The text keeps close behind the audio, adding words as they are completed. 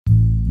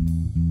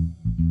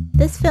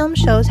This film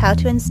shows how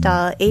to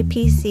install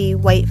APC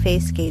white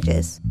face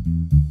gauges.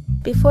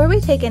 Before we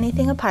take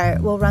anything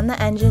apart, we'll run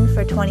the engine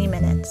for 20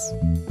 minutes.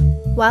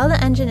 While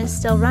the engine is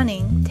still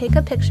running, take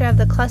a picture of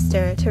the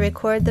cluster to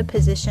record the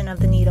position of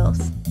the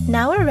needles.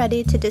 Now we're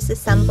ready to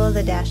disassemble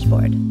the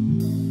dashboard.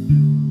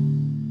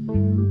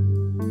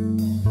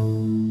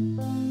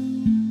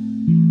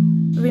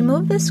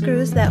 Remove the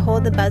screws that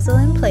hold the bezel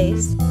in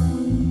place.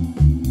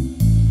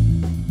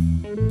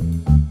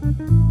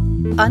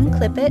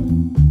 Unclip it.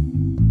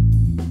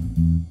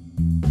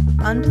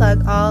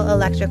 Unplug all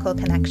electrical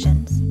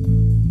connections.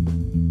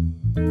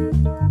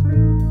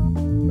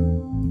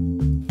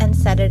 And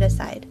set it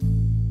aside.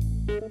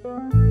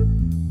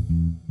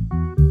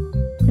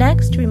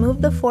 Next,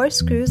 remove the 4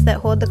 screws that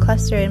hold the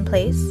cluster in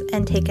place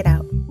and take it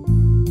out.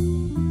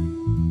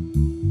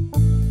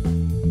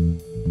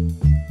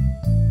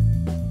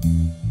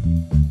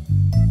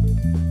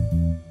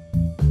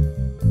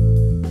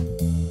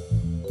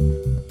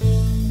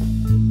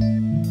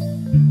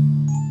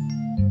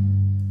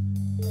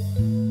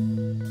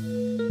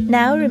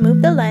 Now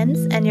remove the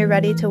lens and you're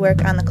ready to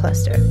work on the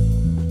cluster.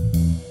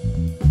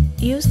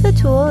 Use the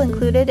tool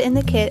included in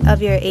the kit of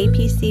your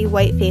APC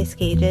white face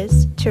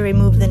gauges to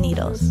remove the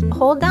needles.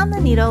 Hold down the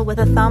needle with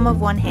a thumb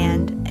of one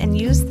hand and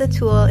use the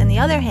tool in the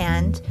other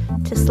hand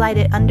to slide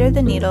it under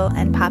the needle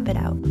and pop it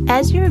out.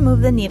 As you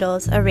remove the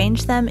needles,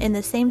 arrange them in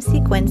the same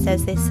sequence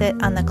as they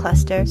sit on the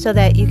cluster so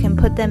that you can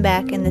put them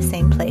back in the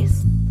same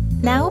place.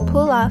 Now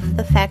pull off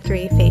the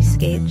factory face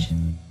gauge.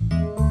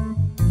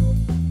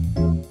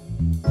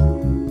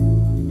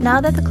 Now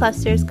that the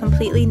cluster is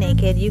completely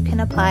naked, you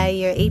can apply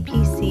your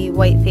APC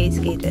white face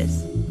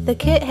gauges. The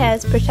kit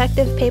has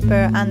protective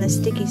paper on the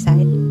sticky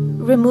side.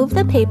 Remove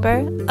the paper,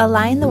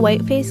 align the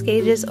white face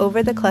gauges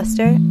over the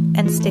cluster,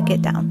 and stick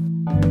it down.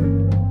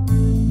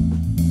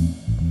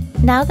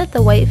 Now that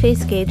the white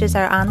face gauges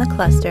are on the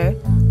cluster,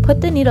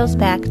 put the needles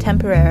back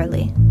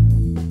temporarily.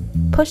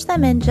 Push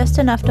them in just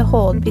enough to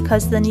hold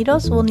because the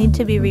needles will need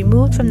to be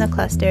removed from the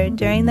cluster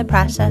during the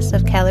process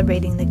of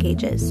calibrating the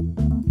gauges.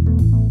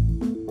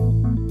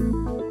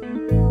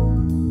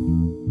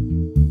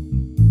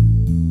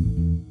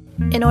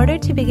 In order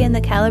to begin the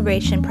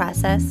calibration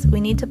process,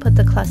 we need to put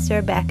the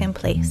cluster back in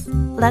place.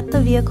 Let the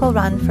vehicle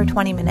run for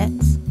 20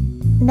 minutes.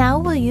 Now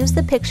we'll use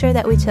the picture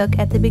that we took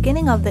at the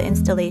beginning of the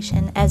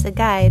installation as a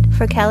guide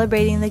for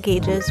calibrating the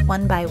gauges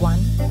one by one.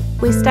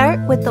 We start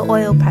with the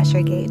oil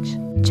pressure gauge.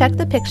 Check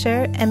the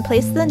picture and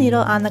place the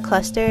needle on the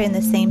cluster in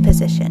the same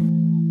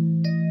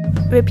position.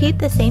 Repeat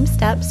the same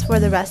steps for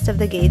the rest of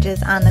the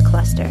gauges on the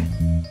cluster.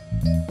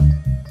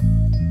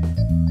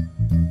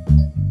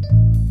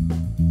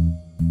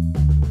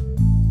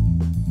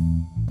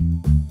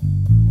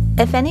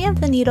 If any of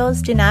the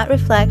needles do not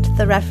reflect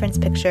the reference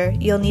picture,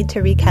 you'll need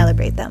to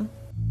recalibrate them.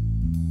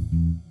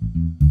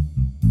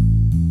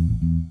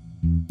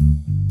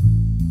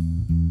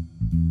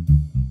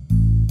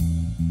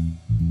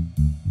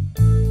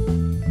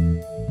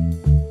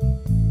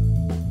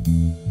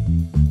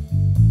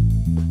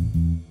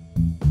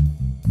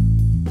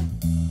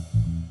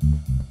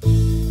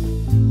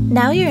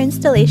 Now your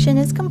installation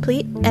is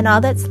complete, and all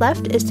that's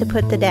left is to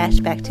put the dash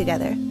back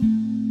together.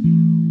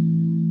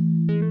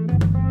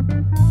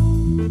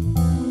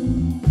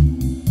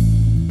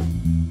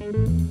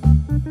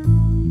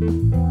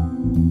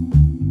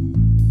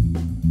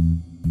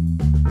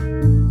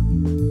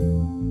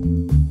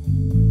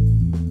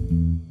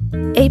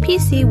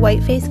 APC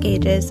white face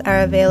gauges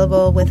are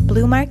available with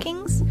blue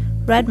markings,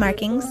 red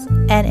markings,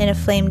 and in a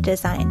flamed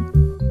design.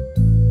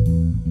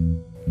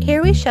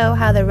 Here we show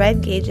how the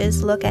red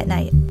gauges look at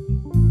night.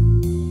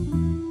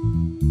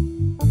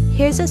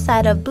 Here's a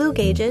set of blue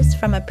gauges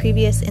from a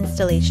previous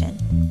installation.